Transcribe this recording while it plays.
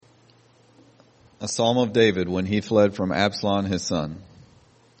A psalm of David when he fled from Absalom his son.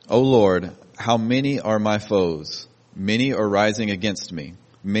 O Lord, how many are my foes? Many are rising against me.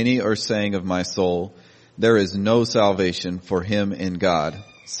 Many are saying of my soul, there is no salvation for him in God.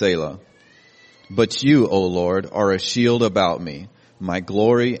 Selah. But you, O Lord, are a shield about me, my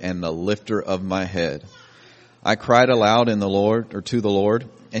glory and the lifter of my head. I cried aloud to the Lord,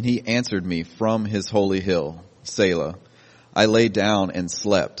 and he answered me from his holy hill. Selah. I lay down and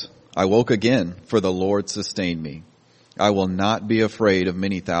slept. I woke again, for the Lord sustained me. I will not be afraid of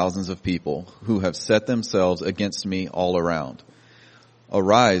many thousands of people who have set themselves against me all around.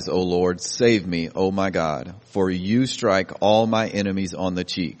 Arise, O Lord, save me, O my God, for you strike all my enemies on the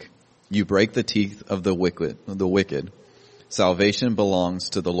cheek. You break the teeth of the wicked. Salvation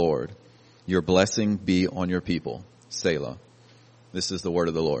belongs to the Lord. Your blessing be on your people. Selah. This is the word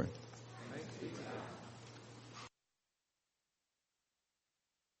of the Lord.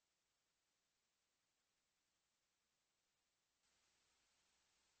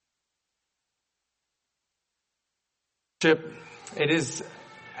 It is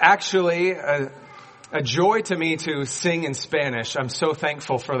actually a joy to me to sing in Spanish. I'm so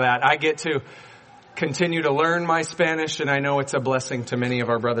thankful for that. I get to continue to learn my Spanish, and I know it's a blessing to many of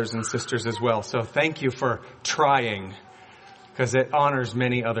our brothers and sisters as well. So thank you for trying, because it honors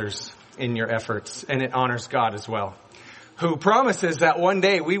many others in your efforts, and it honors God as well, who promises that one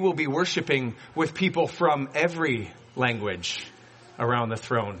day we will be worshiping with people from every language around the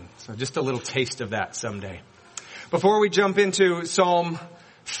throne. So just a little taste of that someday. Before we jump into Psalm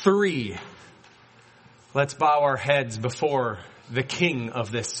 3, let's bow our heads before the King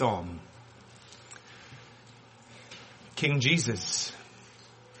of this psalm. King Jesus,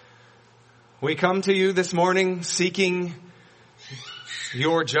 we come to you this morning seeking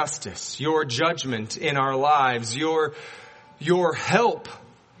your justice, your judgment in our lives, your help,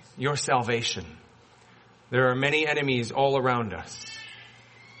 your salvation. There are many enemies all around us.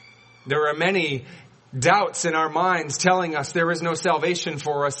 There are many doubts in our minds telling us there is no salvation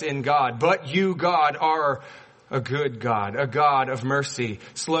for us in God. But you, God, are a good God, a God of mercy,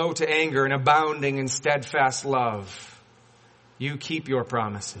 slow to anger and abounding in steadfast love. You keep your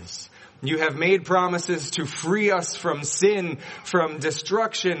promises. You have made promises to free us from sin, from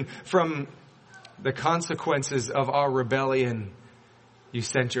destruction, from the consequences of our rebellion. You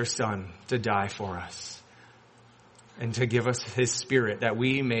sent your Son to die for us and to give us his Spirit that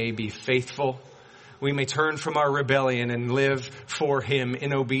we may be faithful. We may turn from our rebellion and live for him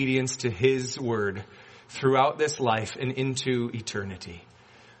in obedience to his word throughout this life and into eternity.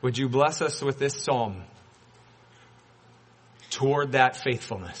 Would you bless us with this psalm toward that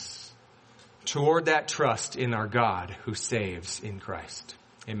faithfulness, toward that trust in our God who saves in Christ.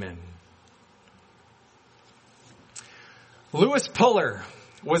 Amen. Louis Puller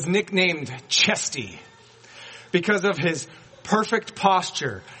was nicknamed Chesty because of his perfect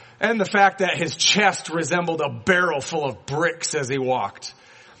posture and the fact that his chest resembled a barrel full of bricks as he walked.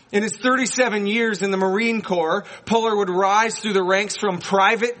 In his 37 years in the Marine Corps, Puller would rise through the ranks from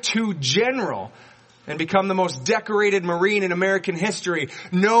private to general and become the most decorated Marine in American history,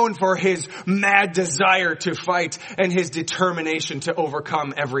 known for his mad desire to fight and his determination to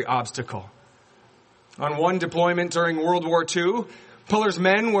overcome every obstacle. On one deployment during World War II, Puller's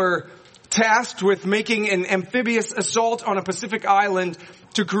men were tasked with making an amphibious assault on a Pacific island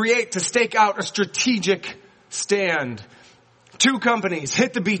to stake out a strategic stand. 2 companies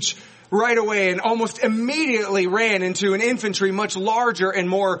hit the beach right away and almost immediately ran into an infantry much larger and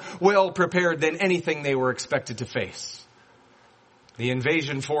more well prepared than anything they were expected to face. The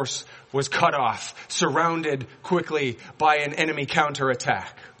invasion force was cut off, surrounded quickly by an enemy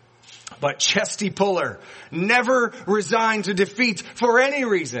counterattack. But Chesty Puller never resigned to defeat for any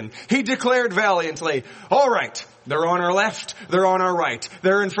reason. He declared valiantly, all right, they're on our left, they're on our right.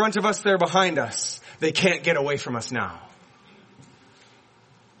 They're in front of us, they're behind us. They can't get away from us now.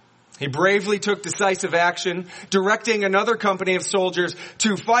 He bravely took decisive action, directing another company of soldiers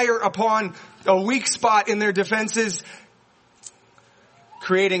to fire upon a weak spot in their defenses,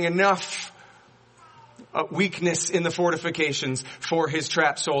 creating enough weakness in the fortifications for his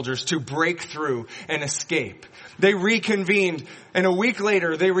trapped soldiers to break through and escape. They reconvened, and a week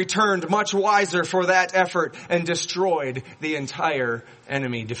later they returned much wiser for that effort and destroyed the entire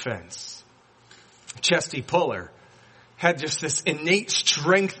enemy defense. Chesty Puller had just this innate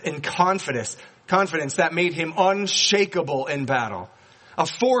strength and confidence that made him unshakable in battle, a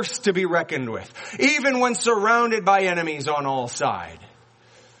force to be reckoned with, even when surrounded by enemies on all sides.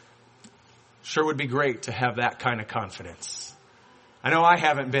 Sure would be great to have that kind of confidence. I know I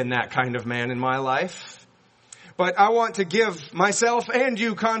haven't been that kind of man in my life, but I want to give myself and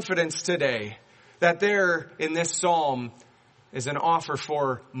you confidence today that there in this psalm is an offer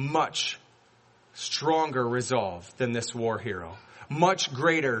for much stronger resolve than this war hero. Much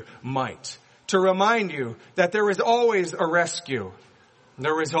greater might. To remind you that there is always a rescue.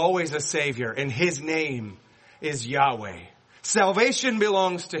 There is always a Savior, and His name is Yahweh. Salvation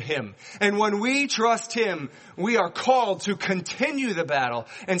belongs to Him. And when we trust Him, we are called to continue the battle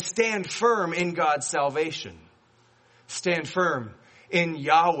and stand firm in God's salvation. Stand firm in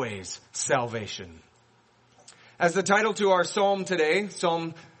Yahweh's salvation. As the title to our psalm today,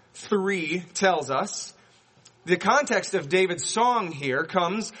 Psalm 3, tells us, the context of David's song here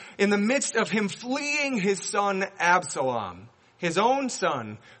comes in the midst of him fleeing his son Absalom, his own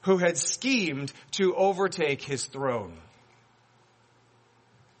son, who had schemed to overtake his throne.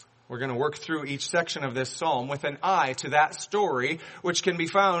 We're going to work through each section of this psalm with an eye to that story, which can be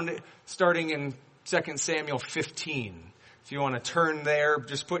found starting in 2 Samuel 15. If you want to turn there,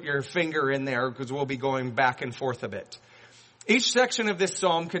 just put your finger in there because we'll be going back and forth a bit. Each section of this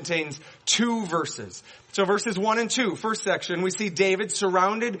psalm contains 2 verses. So verses 1 and 2, first section, we see David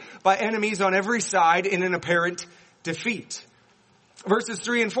surrounded by enemies on every side in an apparent defeat. Verses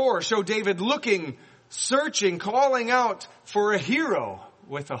 3 and 4 show David looking, searching, calling out for a hero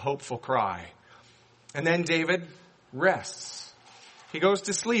with a hopeful cry. And then David rests. He goes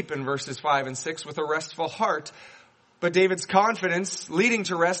to sleep in verses 5 and 6 with a restful heart. But David's confidence leading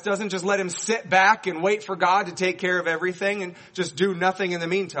to rest doesn't just let him sit back and wait for God to take care of everything and just do nothing in the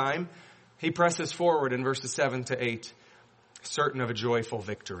meantime. He presses forward in verses 7 to 8, certain of a joyful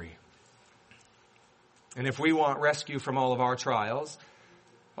victory. And if we want rescue from all of our trials,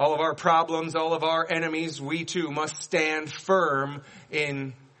 all of our problems, all of our enemies, we too must stand firm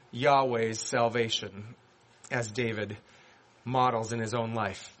in Yahweh's salvation, as David models in his own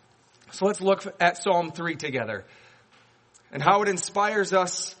life. So let's look at Psalm 3 together and how it inspires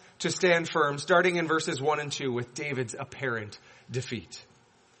us to stand firm, starting in verses 1 and 2 with David's apparent defeat.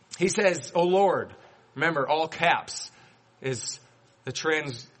 He says, O Lord, remember all caps is the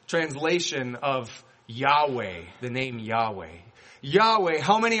translation of Yahweh, the name Yahweh. Yahweh,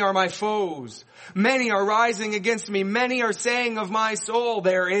 how many are my foes? Many are rising against me. Many are saying of my soul,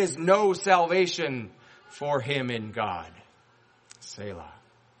 there is no salvation for him in God. Selah.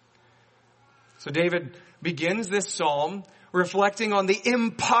 So David begins this psalm reflecting on the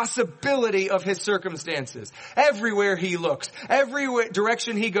impossibility of his circumstances. Everywhere he looks, every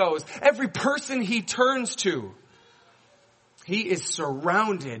direction he goes, every person he turns to, he is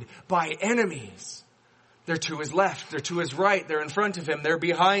surrounded by enemies. They're to his left, they're to his right, they're in front of him, they're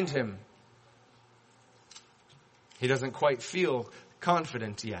behind him. He doesn't quite feel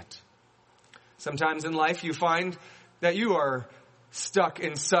confident yet. Sometimes in life you find that you are stuck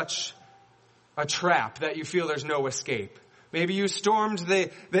in such a trap that you feel there's no escape. Maybe you stormed the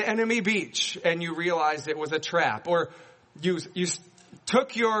enemy beach and you realized it was a trap. Or you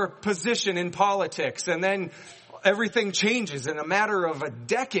took your position in politics and then everything changes in a matter of a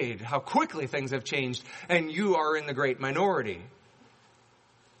decade. How quickly things have changed, and you are in the great minority.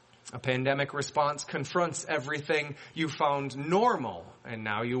 A pandemic response confronts everything you found normal, and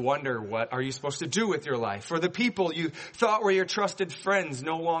now you wonder, what are you supposed to do with your life? Or the people you thought were your trusted friends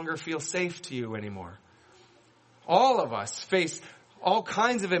no longer feel safe to you anymore. All of us face all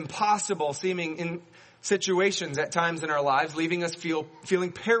kinds of impossible seeming situations at times in our lives, leaving us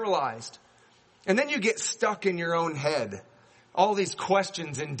feeling paralyzed. And then you get stuck in your own head. All these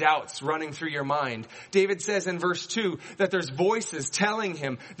questions and doubts running through your mind. David says in verse 2 that there's voices telling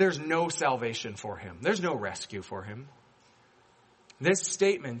him there's no salvation for him. There's no rescue for him. This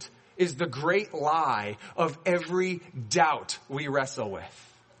statement is the great lie of every doubt we wrestle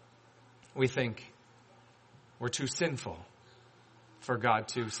with. We think we're too sinful for God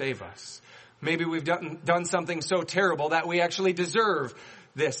to save us. Maybe we've done something so terrible that we actually deserve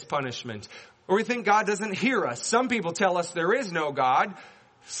this punishment. Or we think God doesn't hear us. Some people tell us there is no God.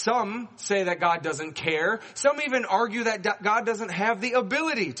 Some say that God doesn't care. Some even argue that God doesn't have the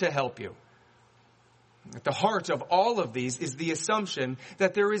ability to help you. At the heart of all of these is the assumption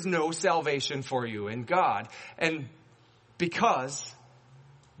that there is no salvation for you in God. And because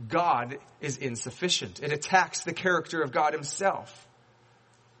God is insufficient, it attacks the character of God himself.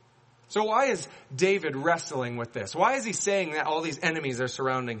 So why is David wrestling with this? Why is he saying that all these enemies are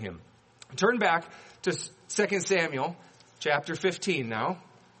surrounding him? Turn back to 2 Samuel chapter 15 now.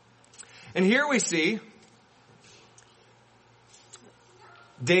 And here we see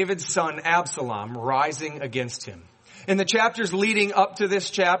David's son Absalom rising against him. In the chapters leading up to this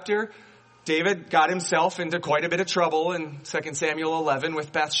chapter, David got himself into quite a bit of trouble in 2 Samuel 11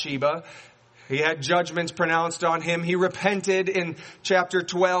 with Bathsheba. He had judgments pronounced on him. He repented in chapter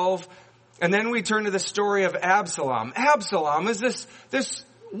 12. And then we turn to the story of Absalom. Absalom is this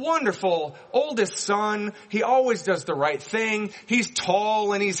wonderful oldest son. He always does the right thing. He's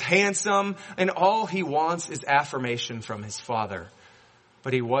tall and he's handsome, and all he wants is affirmation from his father.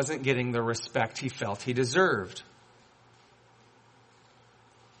 But he wasn't getting the respect he felt he deserved.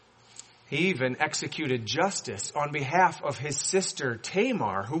 He even executed justice on behalf of his sister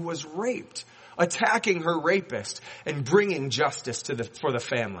Tamar, who was raped, attacking her rapist and bringing justice for the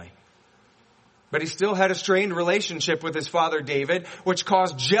family. But he still had a strained relationship with his father David, which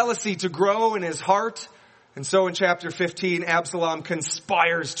caused jealousy to grow in his heart. And so in chapter 15, Absalom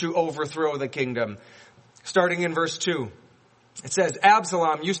conspires to overthrow the kingdom. Starting in verse 2, it says,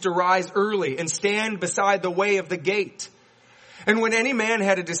 Absalom used to rise early and stand beside the way of the gate. And when any man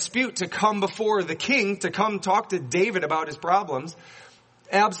had a dispute to come before the king, to come talk to David about his problems,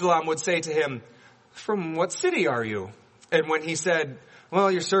 Absalom would say to him, "From what city are you?" And when he said, "Well,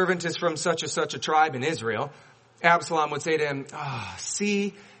 your servant is from such a tribe in Israel," Absalom would say to him,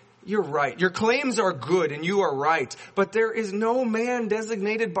 "See, you're right. Your claims are good and you are right, but there is no man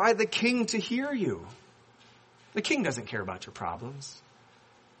designated by the king to hear you. The king doesn't care about your problems."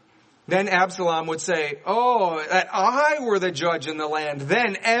 Then Absalom would say, "Oh, that I were the judge in the land.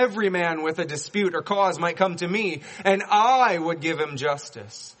 Then every man with a dispute or cause might come to me, and I would give him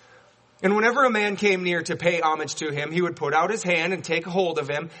justice." And whenever a man came near to pay homage to him, he would put out his hand and take hold of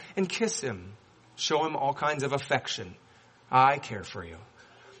him and kiss him, show him all kinds of affection. "I care for you."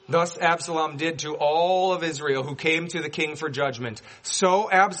 Thus Absalom did to all of Israel who came to the king for judgment. So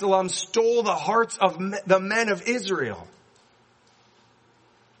Absalom stole the hearts of the men of Israel.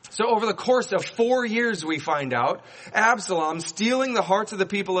 So over the course of 4 years, we find out, Absalom stealing the hearts of the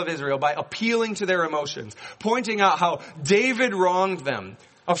people of Israel by appealing to their emotions, pointing out how David wronged them,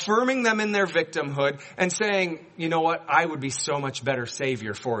 affirming them in their victimhood, and saying, "You know what? I would be so much better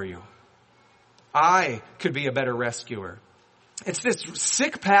savior for you. I could be a better rescuer." It's this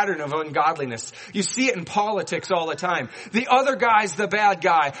sick pattern of ungodliness. You see it in politics all the time. The other guy's the bad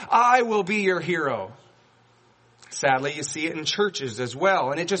guy. I will be your hero. Sadly, you see it in churches as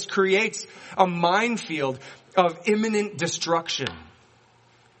well. And it just creates a minefield of imminent destruction.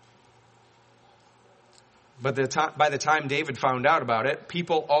 But by the time David found out about it,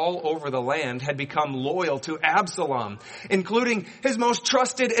 people all over the land had become loyal to Absalom, including his most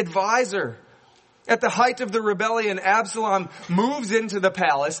trusted advisor. At the height of the rebellion, Absalom moves into the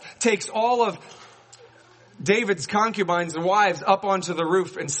palace, takes all of David's concubines and wives up onto the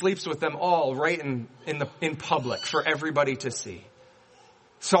roof and sleeps with them all right in public for everybody to see.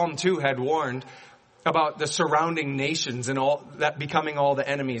 Psalm 2 had warned about the surrounding nations and all that becoming all the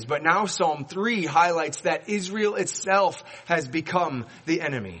enemies. But now Psalm 3 highlights that Israel itself has become the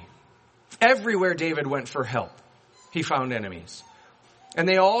enemy. Everywhere David went for help, he found enemies. And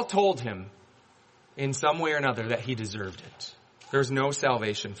they all told him in some way or another that he deserved it. There's no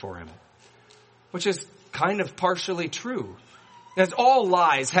salvation for him. Which is kind of partially true. As all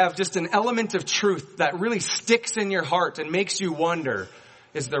lies have just an element of truth that really sticks in your heart and makes you wonder,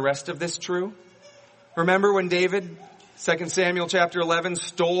 is the rest of this true? Remember when David, 2 Samuel chapter 11,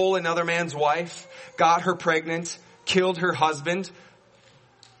 stole another man's wife, got her pregnant, killed her husband?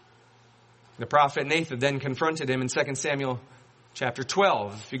 The prophet Nathan then confronted him in 2 Samuel chapter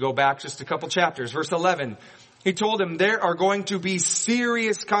 12. If you go back just a couple chapters, verse 11, he told him, "There are going to be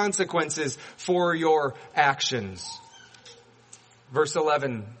serious consequences for your actions." Verse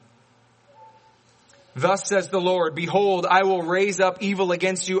 11, "Thus says the Lord, behold, I will raise up evil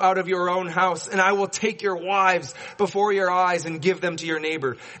against you out of your own house, and I will take your wives before your eyes and give them to your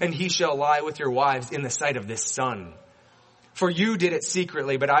neighbor, and he shall lie with your wives in the sight of this sun. For you did it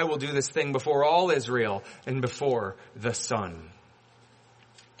secretly, but I will do this thing before all Israel and before the sun."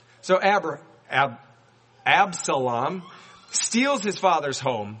 So Absalom steals his father's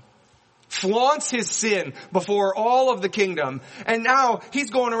home, flaunts his sin before all of the kingdom, and now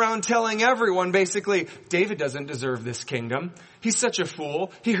he's going around telling everyone basically, David doesn't deserve this kingdom. He's such a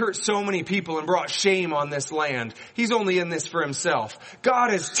fool. He hurt so many people and brought shame on this land. He's only in this for himself.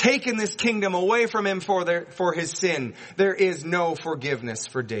 God has taken this kingdom away from him for his sin. There is no forgiveness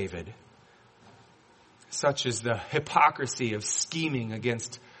for David. Such is the hypocrisy of scheming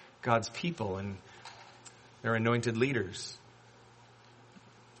against God's people and their anointed leaders.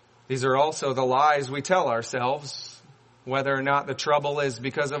 These are also the lies we tell ourselves, whether or not the trouble is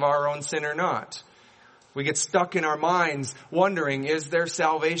because of our own sin or not. We get stuck in our minds wondering, is there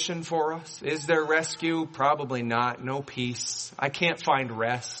salvation for us? Is there rescue? Probably not. No peace. I can't find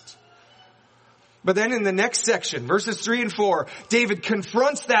rest. But then in the next section, verses 3 and 4, David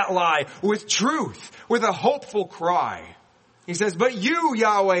confronts that lie with truth, with a hopeful cry. He says, but you,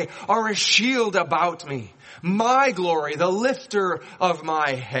 Yahweh, are a shield about me, my glory, the lifter of my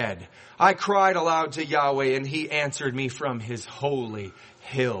head. I cried aloud to Yahweh, and he answered me from his holy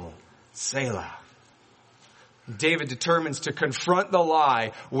hill, Selah. David determines to confront the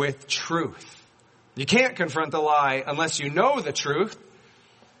lie with truth. You can't confront the lie unless you know the truth.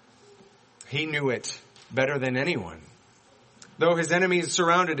 He knew it better than anyone. Though his enemies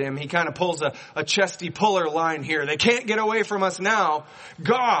surrounded him, he kind of pulls a chesty puller line here. They can't get away from us now.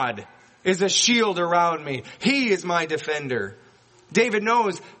 God is a shield around me. He is my defender. David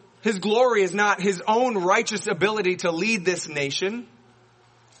knows his glory is not his own righteous ability to lead this nation,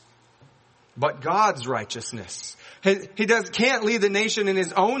 but God's righteousness. He can't lead the nation in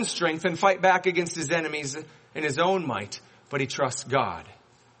his own strength and fight back against his enemies in his own might, but he trusts God.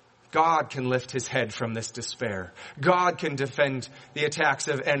 God can lift his head from this despair. God can defend the attacks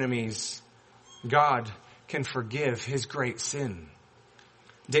of enemies. God can forgive his great sin.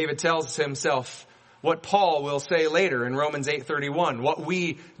 David tells himself what Paul will say later in Romans 8:31, what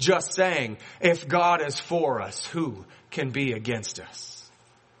we just sang, if God is for us, who can be against us?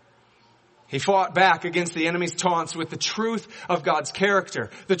 He fought back against the enemy's taunts with the truth of God's character,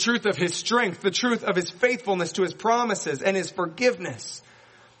 the truth of his strength, the truth of his faithfulness to his promises and his forgiveness.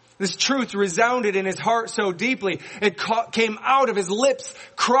 This truth resounded in his heart so deeply, it came out of his lips,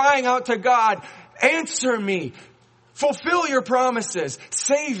 crying out to God, answer me, fulfill your promises,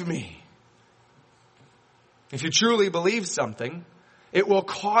 save me. If you truly believe something, it will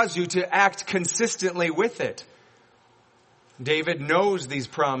cause you to act consistently with it. David knows these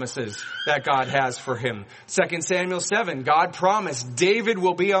promises that God has for him. 2 Samuel 7, God promised David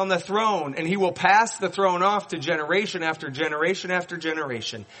will be on the throne and he will pass the throne off to generation after generation after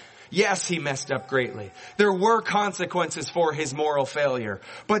generation. Yes, he messed up greatly. There were consequences for his moral failure,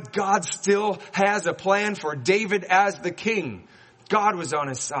 but God still has a plan for David as the king. God was on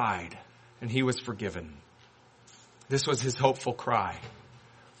his side and he was forgiven. This was his hopeful cry.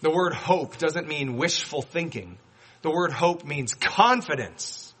 The word hope doesn't mean wishful thinking. The word hope means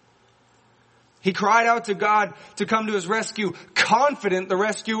confidence. He cried out to God to come to his rescue, confident the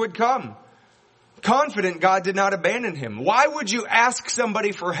rescue would come. Confident God did not abandon him. Why would you ask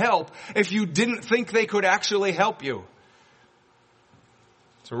somebody for help if you didn't think they could actually help you?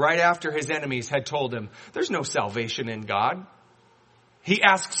 So right after his enemies had told him, there's no salvation in God, he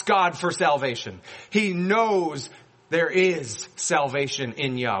asks God for salvation. He knows there is salvation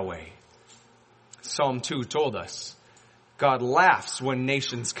in Yahweh. Psalm 2 told us, God laughs when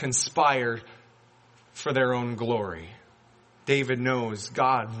nations conspire for their own glory. David knows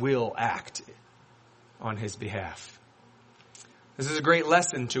God will act on his behalf. This is a great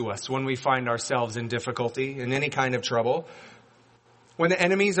lesson to us when we find ourselves in difficulty, in any kind of trouble. When the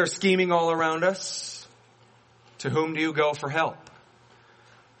enemies are scheming all around us, to whom do you go for help?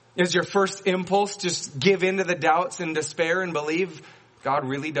 Is your first impulse just give in to the doubts and despair and believe God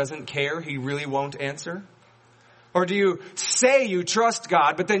really doesn't care, he really won't answer? Or do you say you trust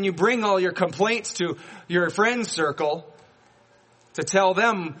God, but then you bring all your complaints to your friend circle to tell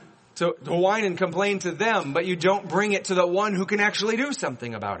them, to whine and complain to them, but you don't bring it to the one who can actually do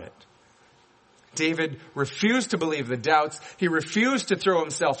something about it? David refused to believe the doubts. He refused to throw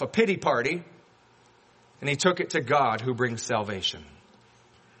himself a pity party. And he took it to God who brings salvation.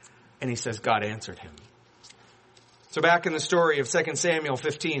 And he says God answered him. So back in the story of 2 Samuel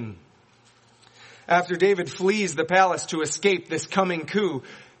 15, after David flees the palace to escape this coming coup,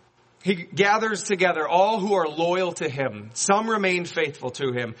 he gathers together all who are loyal to him. Some remain faithful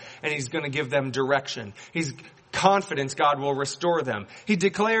to him, and he's going to give them direction. He's confident God will restore them. He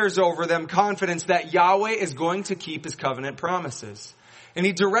declares over them confidence that Yahweh is going to keep his covenant promises. And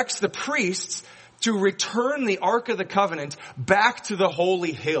he directs the priests to return the Ark of the Covenant back to the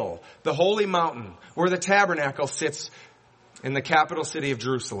holy hill, the holy mountain, where the tabernacle sits in the capital city of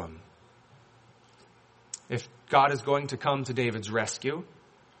Jerusalem. If God is going to come to David's rescue,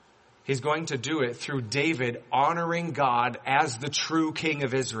 he's going to do it through David honoring God as the true king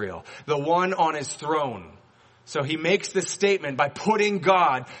of Israel, the one on his throne. So he makes this statement by putting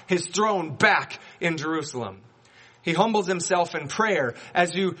God, his throne, back in Jerusalem. He humbles himself in prayer.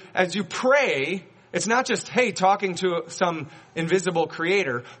 As you pray, it's not just, hey, talking to some invisible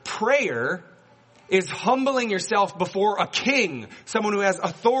creator. Prayer is humbling yourself before a king, someone who has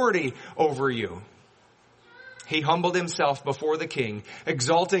authority over you. He humbled himself before the king,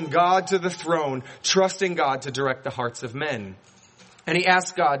 exalting God to the throne, trusting God to direct the hearts of men. And he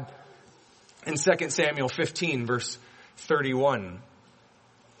asked God in 2 Samuel 15, verse 31.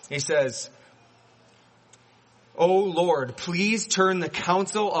 He says, O Lord, please turn the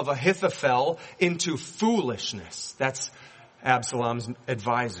counsel of Ahithophel into foolishness. That's Absalom's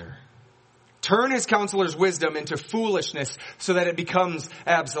advisor. Turn his counselor's wisdom into foolishness so that it becomes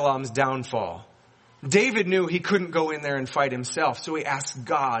Absalom's downfall. David knew he couldn't go in there and fight himself, so he asked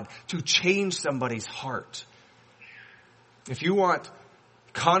God to change somebody's heart. If you want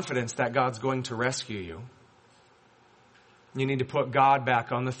confidence that God's going to rescue you, you need to put God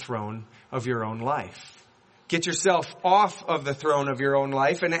back on the throne of your own life. Get yourself off of the throne of your own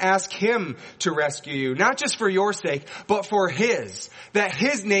life and ask Him to rescue you, not just for your sake, but for His, that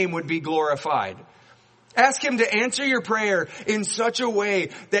His name would be glorified. Ask Him to answer your prayer in such a way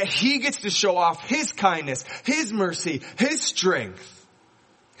that He gets to show off His kindness, His mercy, His strength.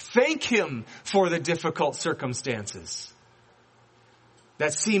 Thank Him for the difficult circumstances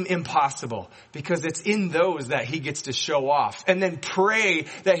that seem impossible, because it's in those that He gets to show off. And then pray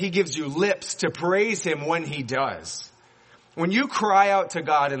that He gives you lips to praise Him when He does. When you cry out to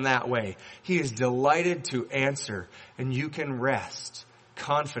God in that way, He is delighted to answer, and you can rest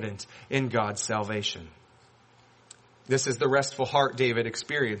confident in God's salvation. This is the restful heart David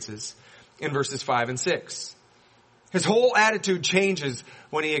experiences in verses 5 and 6. His whole attitude changes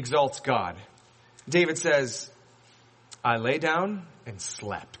when he exalts God. David says, I lay down and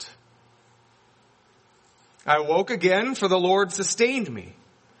slept. I woke again, for the Lord sustained me.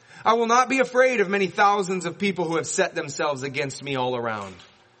 I will not be afraid of many thousands of people who have set themselves against me all around.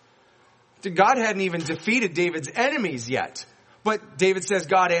 God hadn't even defeated David's enemies yet, but David says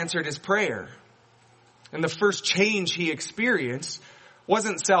God answered his prayer. And the first change he experienced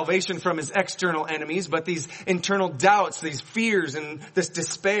wasn't salvation from his external enemies, but these internal doubts, these fears, and this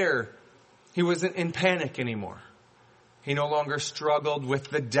despair. He wasn't in panic anymore. He no longer struggled with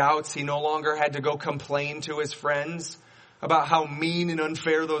the doubts. He no longer had to go complain to his friends about how mean and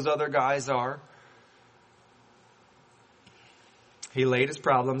unfair those other guys are. He laid his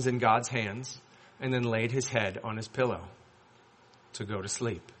problems in God's hands and then laid his head on his pillow to go to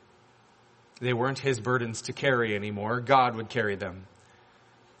sleep. They weren't his burdens to carry anymore. God would carry them.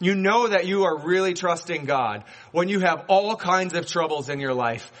 You know that you are really trusting God when you have all kinds of troubles in your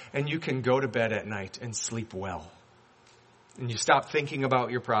life and you can go to bed at night and sleep well. And you stop thinking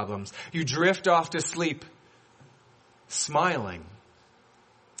about your problems. You drift off to sleep smiling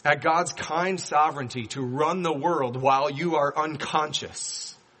at God's kind sovereignty to run the world while you are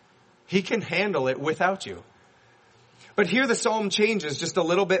unconscious. He can handle it without you. But here the psalm changes just a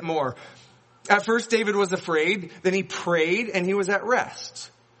little bit more. At first David was afraid, then he prayed and he was at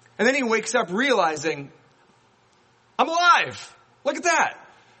rest. And then he wakes up realizing, I'm alive. Look at that.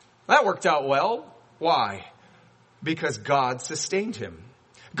 That worked out well. Why? Because God sustained him.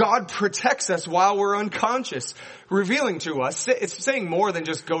 God protects us while we're unconscious, revealing to us, it's saying more than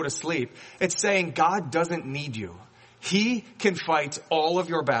just go to sleep. It's saying God doesn't need you. He can fight all of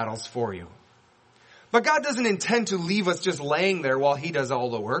your battles for you. But God doesn't intend to leave us just laying there while He does all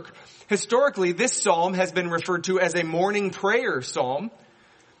the work. Historically, this psalm has been referred to as a morning prayer psalm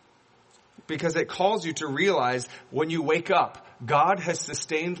because it calls you to realize when you wake up, God has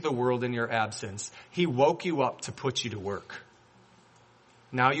sustained the world in your absence. He woke you up to put you to work.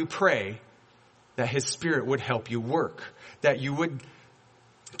 Now you pray that His Spirit would help you work, that you would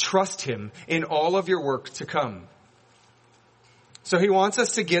trust Him in all of your work to come. So He wants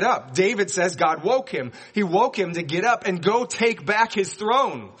us to get up. David says God woke him. He woke him to get up and go take back his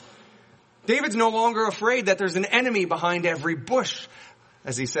throne. David's no longer afraid that there's an enemy behind every bush,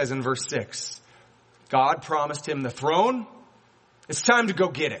 as he says in verse 6. God promised him the throne. It's time to go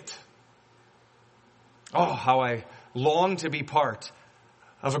get it. Oh, how I long to be part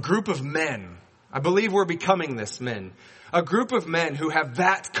of a group of men. I believe we're becoming this men. A group of men who have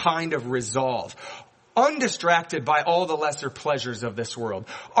that kind of resolve. Undistracted by all the lesser pleasures of this world.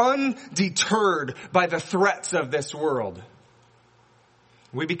 Undeterred by the threats of this world.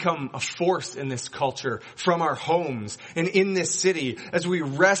 We become a force in this culture from our homes and in this city as we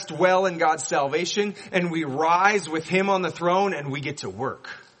rest well in God's salvation and we rise with Him on the throne and we get to work.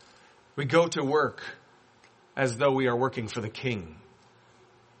 We go to work as though we are working for the King.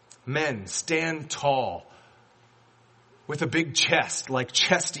 Men, stand tall with a big chest like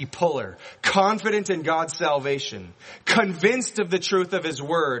Chesty Puller, confident in God's salvation, convinced of the truth of His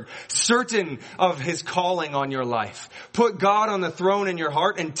word, certain of His calling on your life. Put God on the throne in your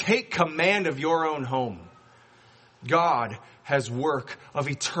heart and take command of your own home. God has work of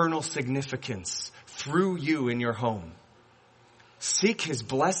eternal significance through you in your home. Seek His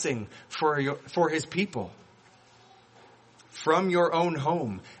blessing for His people from your own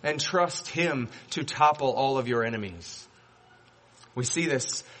home and trust Him to topple all of your enemies. We see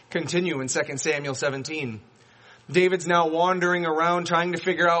this continue in 2 Samuel 17. David's now wandering around trying to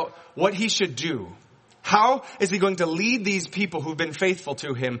figure out what he should do. How is he going to lead these people who've been faithful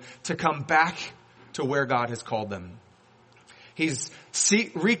to him to come back to where God has called them? He's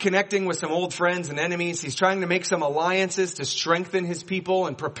reconnecting with some old friends and enemies. He's trying to make some alliances to strengthen his people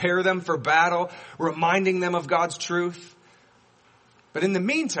and prepare them for battle, reminding them of God's truth. But in the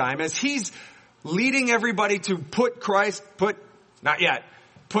meantime, as he's leading everybody to put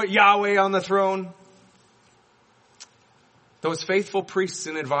Yahweh on the throne, those faithful priests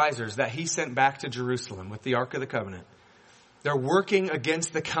and advisors that he sent back to Jerusalem with the Ark of the Covenant, they're working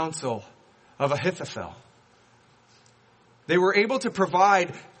against the counsel of Ahithophel. They were able to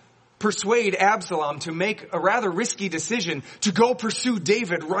persuade Absalom to make a rather risky decision to go pursue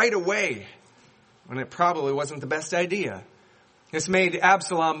David right away, when it probably wasn't the best idea. This made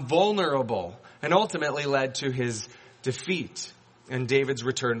Absalom vulnerable and ultimately led to his defeat and David's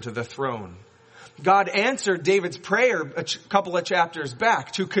return to the throne. God answered David's prayer a couple of chapters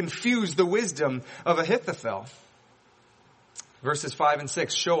back to confuse the wisdom of Ahithophel. Verses 5 and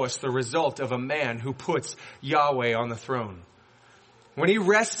 6 show us the result of a man who puts Yahweh on the throne. When he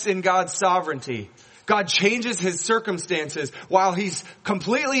rests in God's sovereignty, God changes his circumstances while he's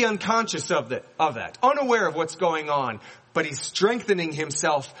completely unconscious of that, unaware of what's going on, but he's strengthening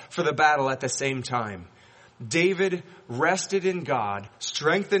himself for the battle at the same time. David rested in God,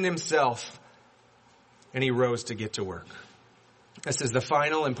 strengthened himself, and he rose to get to work. This is the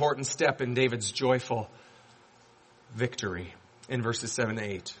final important step in David's joyful victory in verses 7 to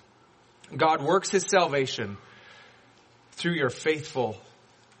 8. God works his salvation through your faithful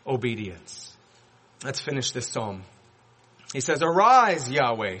obedience. Let's finish this psalm. He says, "Arise,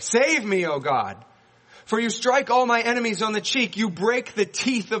 Yahweh, save me, O God. For you strike all my enemies on the cheek. You break the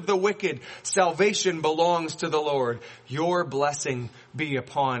teeth of the wicked. Salvation belongs to the Lord. Your blessing be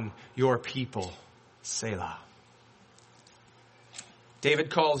upon your people. Selah." David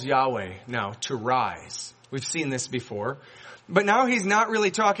calls Yahweh now to rise. We've seen this before. But now he's not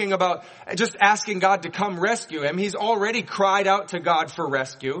really talking about just asking God to come rescue him. He's already cried out to God for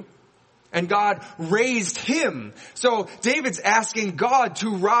rescue. And God raised him. So David's asking God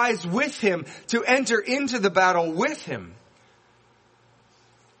to rise with him, to enter into the battle with him.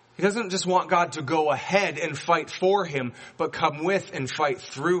 He doesn't just want God to go ahead and fight for him, but come with and fight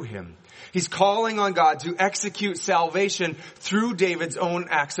through him. He's calling on God to execute salvation through David's own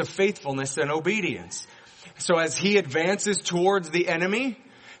acts of faithfulness and obedience. So as he advances towards the enemy,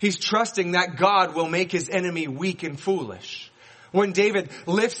 he's trusting that God will make his enemy weak and foolish. When David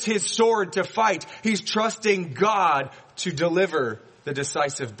lifts his sword to fight, he's trusting God to deliver the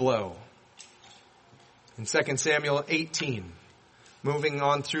decisive blow. In 2 Samuel 18, moving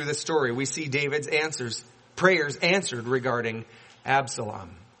on through the story, we see David's prayers answered regarding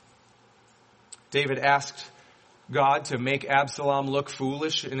Absalom. David asked God to make Absalom look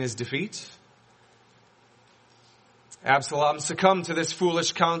foolish in his defeat. Absalom succumbed to this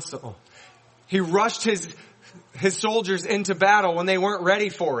foolish counsel. He rushed his soldiers into battle when they weren't ready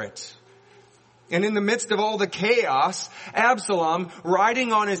for it. And in the midst of all the chaos, Absalom,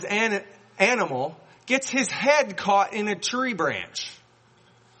 riding on his animal, gets his head caught in a tree branch.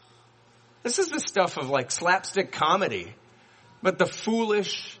 This is the stuff of like slapstick comedy, but the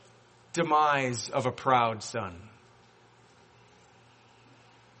foolish demise of a proud son.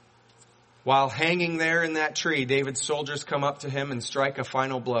 While hanging there in that tree, David's soldiers come up to him and strike a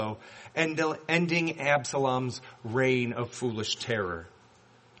final blow, ending Absalom's reign of foolish terror.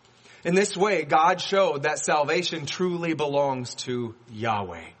 In this way, God showed that salvation truly belongs to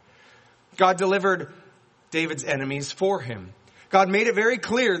Yahweh. God delivered David's enemies for him. God made it very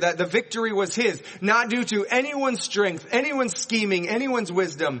clear that the victory was his, not due to anyone's strength, anyone's scheming, anyone's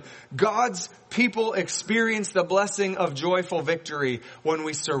wisdom. God's people experience the blessing of joyful victory when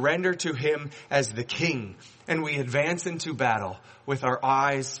we surrender to him as the king and we advance into battle with our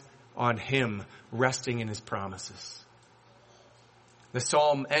eyes on him, resting in his promises. The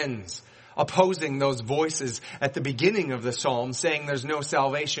psalm ends opposing those voices at the beginning of the psalm saying there's no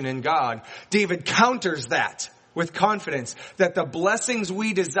salvation in God. David counters that with confidence that the blessings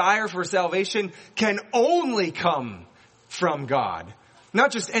we desire for salvation can only come from God.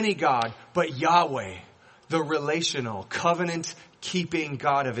 Not just any God, but Yahweh, the relational, covenant-keeping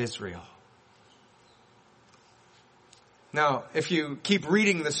God of Israel. Now, if you keep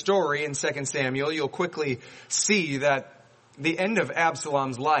reading the story in 2 Samuel, you'll quickly see that the end of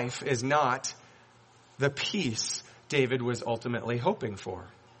Absalom's life is not the peace David was ultimately hoping for.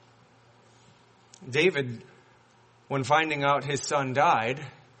 David, when finding out his son died,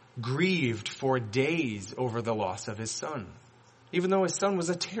 grieved for days over the loss of his son, even though his son was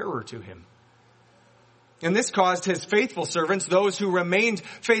a terror to him. And this caused his faithful servants, those who remained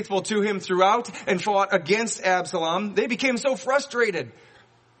faithful to him throughout and fought against Absalom, they became so frustrated.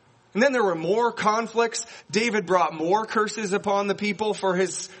 And then there were more conflicts. David brought more curses upon the people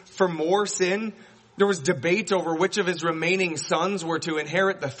for more sin. There was debate over which of his remaining sons were to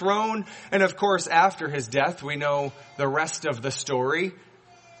inherit the throne. And of course, after his death, we know the rest of the story.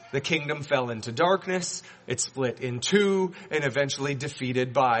 The kingdom fell into darkness. It split in two and eventually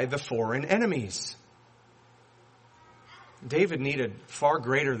defeated by the foreign enemies. David needed far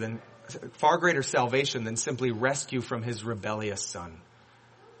greater salvation than simply rescue from his rebellious son.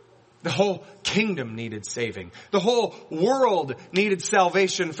 The whole kingdom needed saving. The whole world needed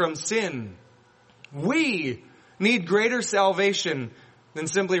salvation from sin. We need greater salvation than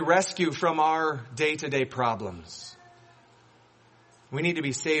simply rescue from our day-to-day problems. We need to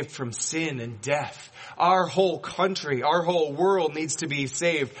be saved from sin and death. Our whole country, our whole world needs to be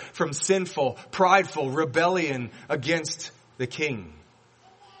saved from sinful, prideful rebellion against the King.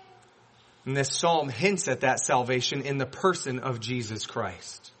 And this psalm hints at that salvation in the person of Jesus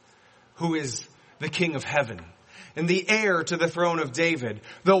Christ, who is the King of heaven and the heir to the throne of David,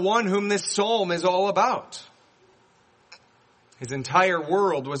 the one whom this psalm is all about. His entire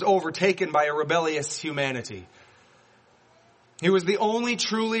world was overtaken by a rebellious humanity. He was the only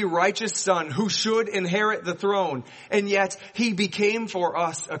truly righteous son who should inherit the throne, and yet he became for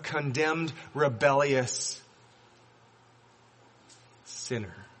us a condemned, rebellious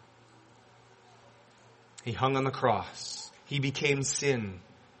sinner. He hung on the cross. He became sin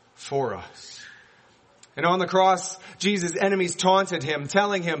for us. And on the cross, Jesus' enemies taunted him,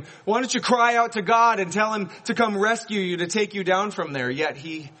 telling him, why don't you cry out to God and tell him to come rescue you, to take you down from there? Yet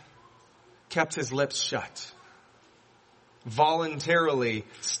he kept his lips shut, voluntarily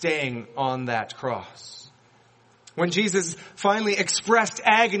staying on that cross. When Jesus finally expressed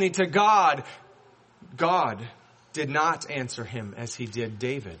agony to God, God did not answer him as he did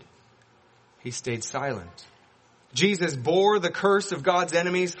David. He stayed silent. Jesus bore the curse of God's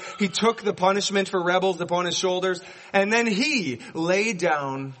enemies. He took the punishment for rebels upon his shoulders. And then he lay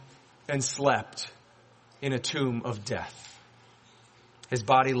down and slept in a tomb of death. His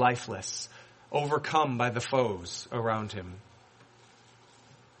body lifeless, overcome by the foes around him.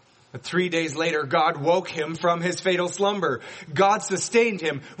 But 3 days later, God woke him from his fatal slumber. God sustained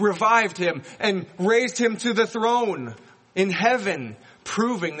him, revived him, and raised him to the throne in heaven,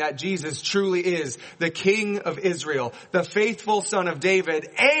 proving that Jesus truly is the King of Israel, the faithful Son of David,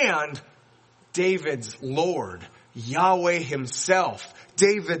 and David's Lord, Yahweh himself,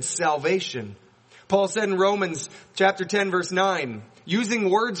 David's salvation. Paul said in Romans chapter 10, verse 9, using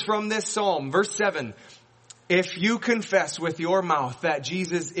words from this psalm, verse 7, if you confess with your mouth that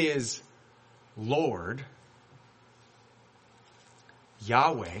Jesus is Lord,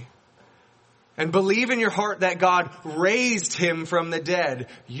 Yahweh, and believe in your heart that God raised him from the dead,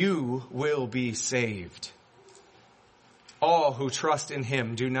 you will be saved. All who trust in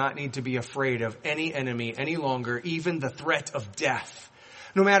him do not need to be afraid of any enemy any longer, even the threat of death.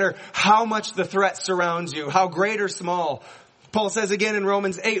 No matter how much the threat surrounds you, how great or small. Paul says again in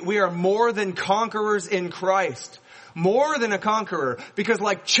Romans 8, we are more than conquerors in Christ. More than a conqueror, because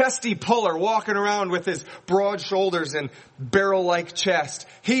like Chesty Puller walking around with his broad shoulders and barrel-like chest,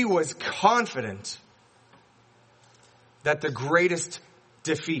 he was confident that the greatest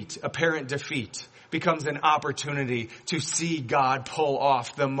defeat, apparent defeat, becomes an opportunity to see God pull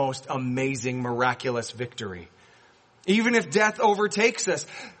off the most amazing, miraculous victory. Even if death overtakes us,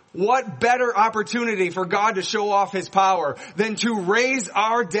 what better opportunity for God to show off his power than to raise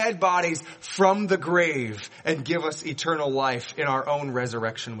our dead bodies from the grave and give us eternal life in our own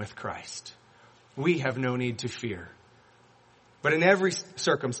resurrection with Christ? We have no need to fear. But in every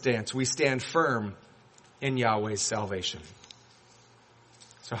circumstance, we stand firm in Yahweh's salvation.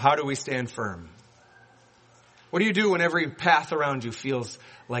 So how do we stand firm? What do you do when every path around you feels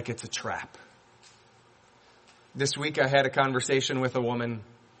like it's a trap? This week I had a conversation with a woman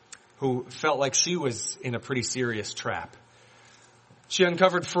who felt like she was in a pretty serious trap. She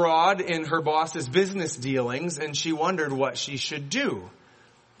uncovered fraud in her boss's business dealings, and she wondered what she should do.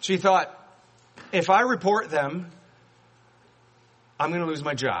 She thought, if I report them, I'm going to lose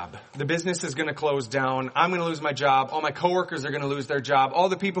my job. The business is going to close down. I'm going to lose my job. All my coworkers are going to lose their job. All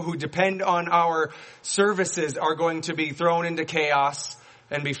the people who depend on our services are going to be thrown into chaos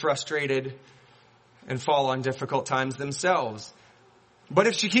and be frustrated and fall on difficult times themselves. But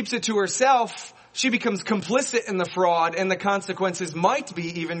if she keeps it to herself, she becomes complicit in the fraud, and the consequences might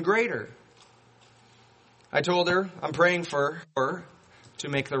be even greater. I told her I'm praying for her to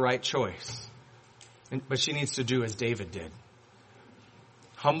make the right choice. But she needs to do as David did.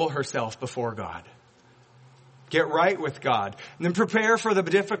 Humble herself before God Get right with God. And then prepare for the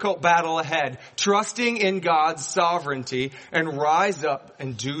difficult battle ahead, trusting in God's sovereignty, and rise up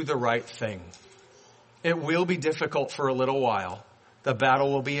and do the right thing. It will be difficult for a little while. The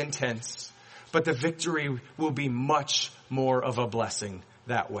battle will be intense, but the victory will be much more of a blessing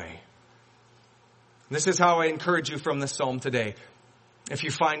that way. This is how I encourage you from this psalm today. If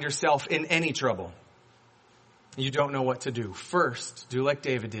you find yourself in any trouble, you don't know what to do, first, do like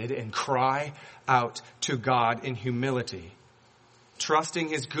David did and cry out to God in humility, trusting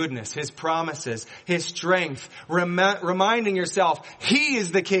His goodness, His promises, His strength, reminding yourself He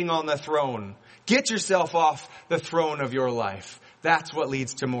is the King on the throne. Get yourself off the throne of your life. That's what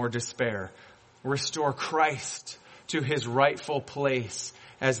leads to more despair. Restore Christ to His rightful place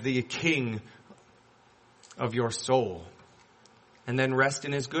as the King of your soul. And then rest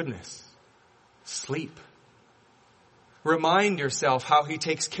in His goodness. Sleep. Remind yourself how He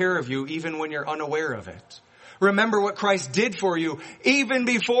takes care of you even when you're unaware of it. Remember what Christ did for you even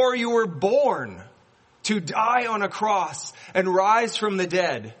before you were born, to die on a cross and rise from the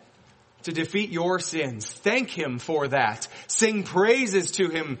dead to defeat your sins. Thank Him for that. Sing praises to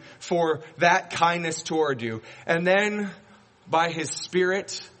Him for that kindness toward you. And then by His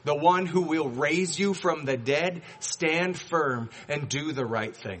Spirit, the one who will raise you from the dead, stand firm and do the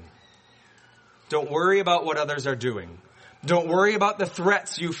right thing. Don't worry about what others are doing. Don't worry about the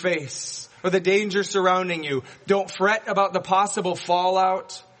threats you face or the danger surrounding you. Don't fret about the possible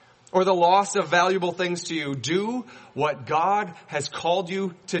fallout or the loss of valuable things to you. Do what God has called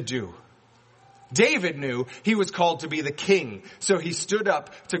you to do. David knew he was called to be the king, so he stood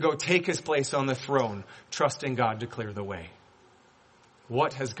up to go take his place on the throne, trusting God to clear the way.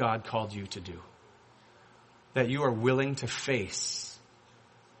 What has God called you to do? That you are willing to face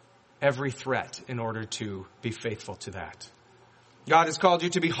every threat in order to be faithful to that. God has called you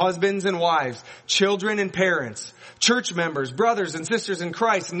to be husbands and wives, children and parents, church members, brothers and sisters in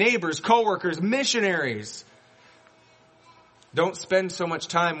Christ, neighbors, co-workers, missionaries. Don't spend so much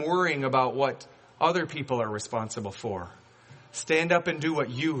time worrying about what other people are responsible for. Stand up and do what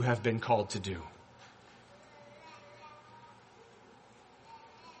you have been called to do.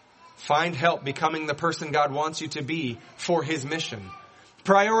 Find help becoming the person God wants you to be for His mission.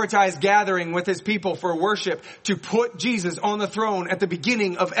 Prioritize gathering with His people for worship, to put Jesus on the throne at the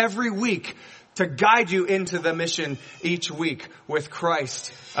beginning of every week, to guide you into the mission each week with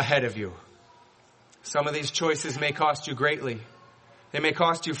Christ ahead of you. Some of these choices may cost you greatly. They may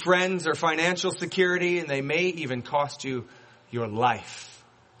cost you friends or financial security, and they may even cost you your life.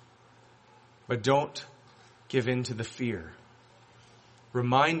 But don't give in to the fear.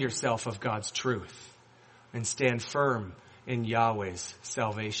 Remind yourself of God's truth and stand firm in Yahweh's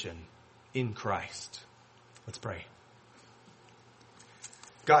salvation in Christ. Let's pray.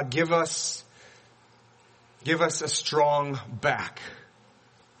 God, give us a strong back.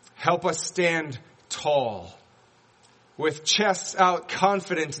 Help us stand tall, with chests out,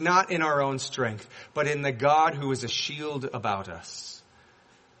 confident not in our own strength, but in the God who is a shield about us.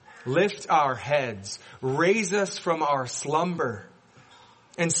 Lift our heads, raise us from our slumber,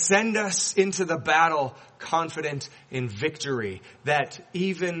 and send us into the battle confident in victory that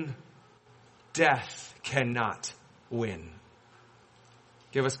even death cannot win.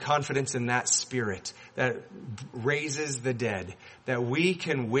 Give us confidence in that Spirit that raises the dead, that we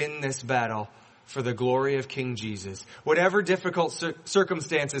can win this battle for the glory of King Jesus. Whatever difficult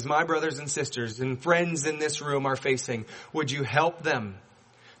circumstances my brothers and sisters and friends in this room are facing, would you help them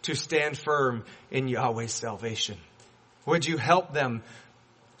to stand firm in Yahweh's salvation? Would you help them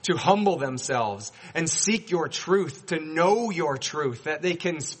to humble themselves and seek your truth, to know your truth, that they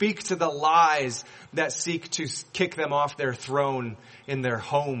can speak to the lies that seek to kick them off their throne in their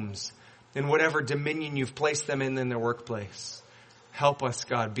homes, in whatever dominion you've placed them in their workplace. Help us,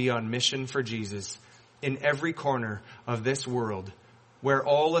 God, be on mission for Jesus in every corner of this world, where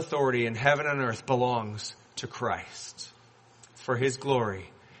all authority in heaven and earth belongs to Christ. For His glory,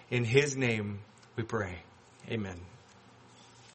 in His name we pray. Amen.